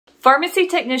Pharmacy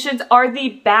technicians are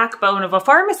the backbone of a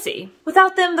pharmacy.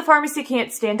 Without them, the pharmacy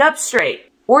can't stand up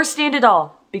straight, or stand at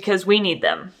all, because we need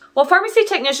them. While pharmacy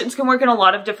technicians can work in a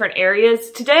lot of different areas,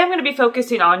 today I'm going to be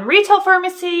focusing on retail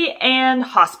pharmacy and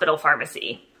hospital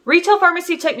pharmacy. Retail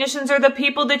pharmacy technicians are the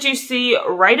people that you see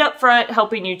right up front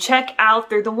helping you check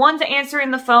out. They're the ones answering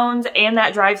the phones and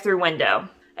that drive-through window.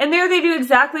 And there they do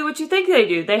exactly what you think they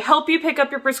do. They help you pick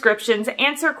up your prescriptions,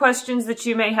 answer questions that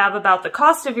you may have about the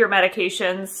cost of your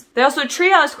medications. They also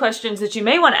triage questions that you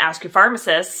may want to ask your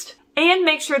pharmacist, and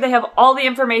make sure they have all the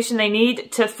information they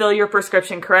need to fill your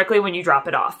prescription correctly when you drop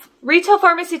it off. Retail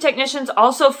pharmacy technicians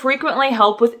also frequently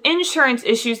help with insurance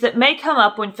issues that may come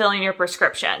up when filling your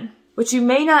prescription. What you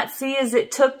may not see is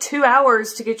it took 2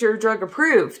 hours to get your drug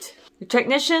approved. Your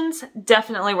technicians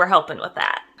definitely were helping with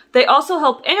that. They also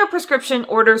help enter prescription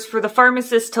orders for the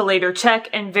pharmacist to later check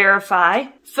and verify,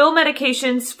 fill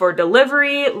medications for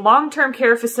delivery, long-term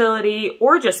care facility,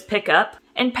 or just pickup,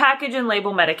 and package and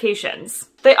label medications.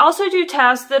 They also do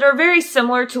tasks that are very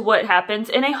similar to what happens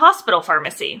in a hospital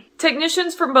pharmacy.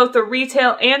 Technicians from both the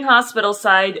retail and hospital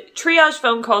side triage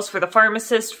phone calls for the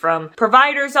pharmacist from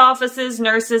providers' offices,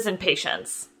 nurses, and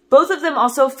patients. Both of them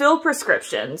also fill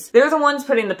prescriptions. They're the ones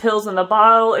putting the pills in the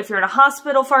bottle. If you're in a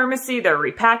hospital pharmacy, they're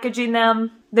repackaging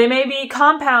them. They may be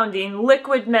compounding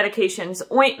liquid medications,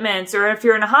 ointments, or if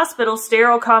you're in a hospital,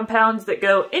 sterile compounds that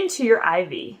go into your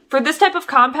IV. For this type of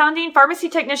compounding, pharmacy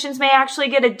technicians may actually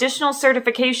get additional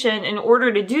certification in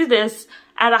order to do this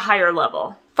at a higher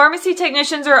level. Pharmacy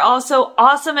technicians are also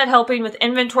awesome at helping with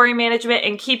inventory management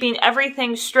and keeping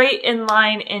everything straight in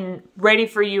line and ready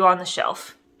for you on the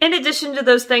shelf. In addition to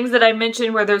those things that I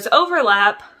mentioned where there's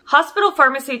overlap, hospital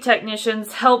pharmacy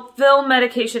technicians help fill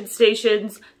medication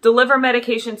stations, deliver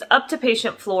medications up to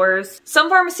patient floors. Some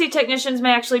pharmacy technicians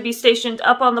may actually be stationed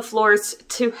up on the floors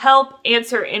to help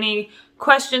answer any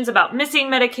questions about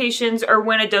missing medications or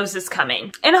when a dose is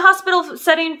coming. In a hospital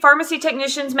setting, pharmacy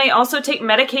technicians may also take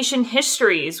medication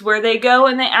histories where they go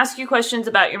and they ask you questions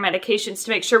about your medications to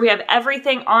make sure we have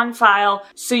everything on file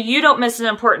so you don't miss an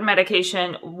important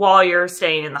medication while you're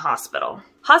staying in the hospital.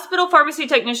 Hospital pharmacy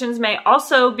technicians may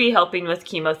also be helping with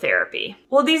chemotherapy.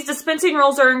 While these dispensing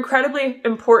roles are incredibly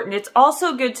important, it's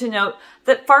also good to note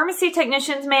that pharmacy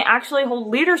technicians may actually hold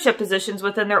leadership positions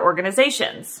within their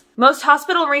organizations. Most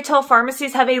hospital and retail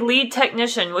pharmacies have a lead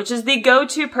technician, which is the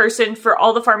go-to person for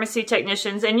all the pharmacy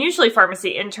technicians and usually pharmacy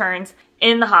interns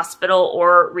in the hospital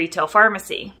or retail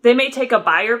pharmacy. They may take a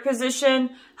buyer position,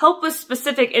 help with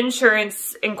specific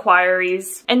insurance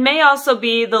inquiries, and may also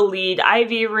be the lead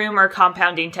IV room or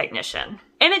compounding technician.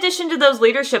 In addition to those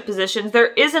leadership positions,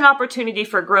 there is an opportunity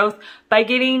for growth by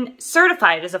getting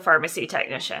certified as a pharmacy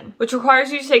technician, which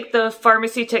requires you to take the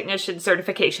pharmacy technician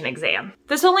certification exam.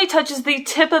 This only touches the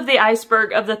tip of the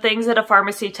iceberg of the things that a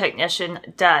pharmacy technician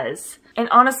does. And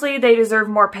honestly, they deserve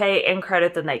more pay and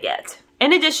credit than they get.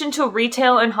 In addition to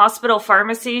retail and hospital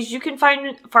pharmacies, you can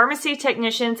find pharmacy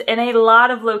technicians in a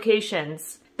lot of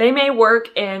locations. They may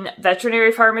work in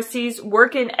veterinary pharmacies,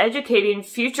 work in educating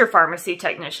future pharmacy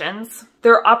technicians.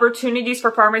 There are opportunities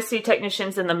for pharmacy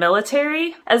technicians in the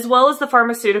military, as well as the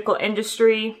pharmaceutical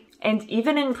industry, and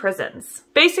even in prisons.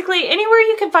 Basically, anywhere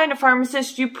you can find a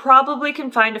pharmacist, you probably can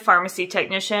find a pharmacy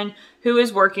technician who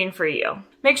is working for you.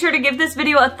 Make sure to give this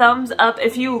video a thumbs up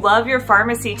if you love your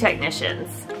pharmacy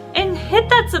technicians. And hit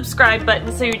that subscribe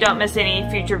button so you don't miss any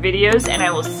future videos, and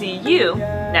I will see you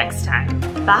next time.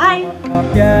 Bye!